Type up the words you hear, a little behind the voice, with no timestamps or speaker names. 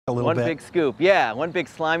A little One bit. big scoop. Yeah, one big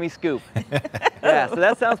slimy scoop. Yeah, so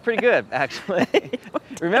that sounds pretty good, actually.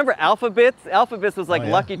 Remember Alpha-Bits? Alpha-Bits was like Oh,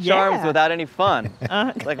 yeah? Lucky Charms Yeah. without any fun.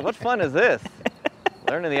 It's like, what fun is this?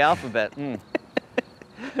 Learning the alphabet.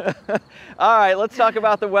 All right, let's talk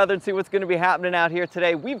about the weather and see what's going to be happening out here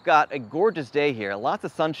today. We've got a gorgeous day here, lots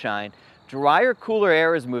of sunshine. Drier, cooler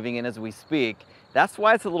air is moving in as we speak. That's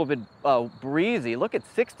why it's a little bit breezy. Look at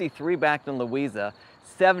 63 back in Louisa,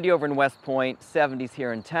 70 over in West Point, 70s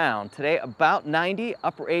here in town. Today about 90,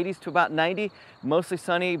 upper 80s to about 90, mostly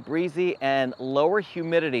sunny, breezy, and lower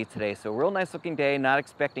humidity today. So real nice looking day, not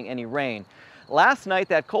expecting any rain. Last night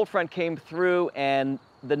that cold front came through and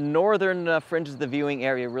the northern fringes of the viewing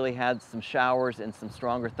area really had some showers and some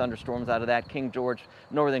stronger thunderstorms out of that. King George,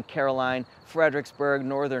 Northern Caroline, Fredericksburg,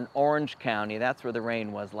 Northern Orange County. That's where the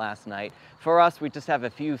rain was last night. For us, we just have a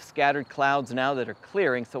few scattered clouds now that are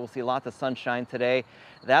clearing, so we'll see lots of sunshine today.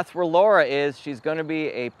 That's where Laura is. She's going to be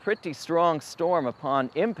a pretty strong storm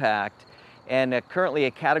upon impact, and currently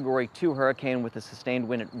a Category 2 hurricane with a sustained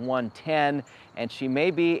wind at 110, and she may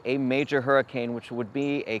be a major hurricane, which would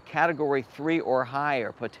be a Category 3 or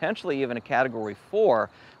higher, potentially even a Category 4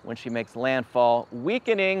 when she makes landfall,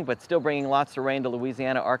 weakening but still bringing lots of rain to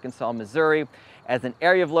Louisiana, Arkansas, Missouri, as an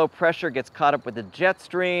area of low pressure gets caught up with the jet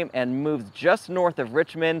stream and moves just north of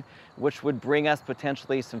Richmond, which would bring us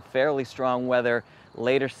potentially some fairly strong weather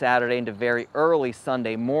later Saturday into very early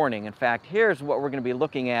Sunday morning. In fact, here's what we're going to be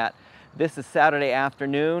looking at. This is Saturday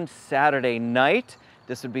afternoon, Saturday night.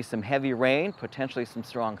 This would be some heavy rain, potentially some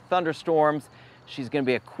strong thunderstorms. She's going to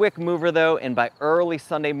be a quick mover though, and by early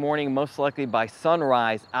Sunday morning, most likely by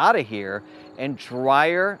sunrise, out of here, and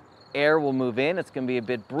drier air will move in. It's going to be a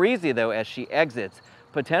bit breezy though as she exits.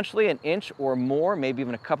 Potentially an inch or more, maybe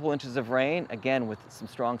even a couple inches of rain, again with some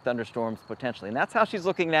strong thunderstorms potentially. And that's how she's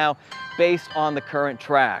looking now based on the current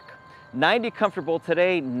track. 90 comfortable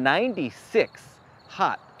today, 96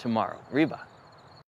 hot tomorrow. Reba.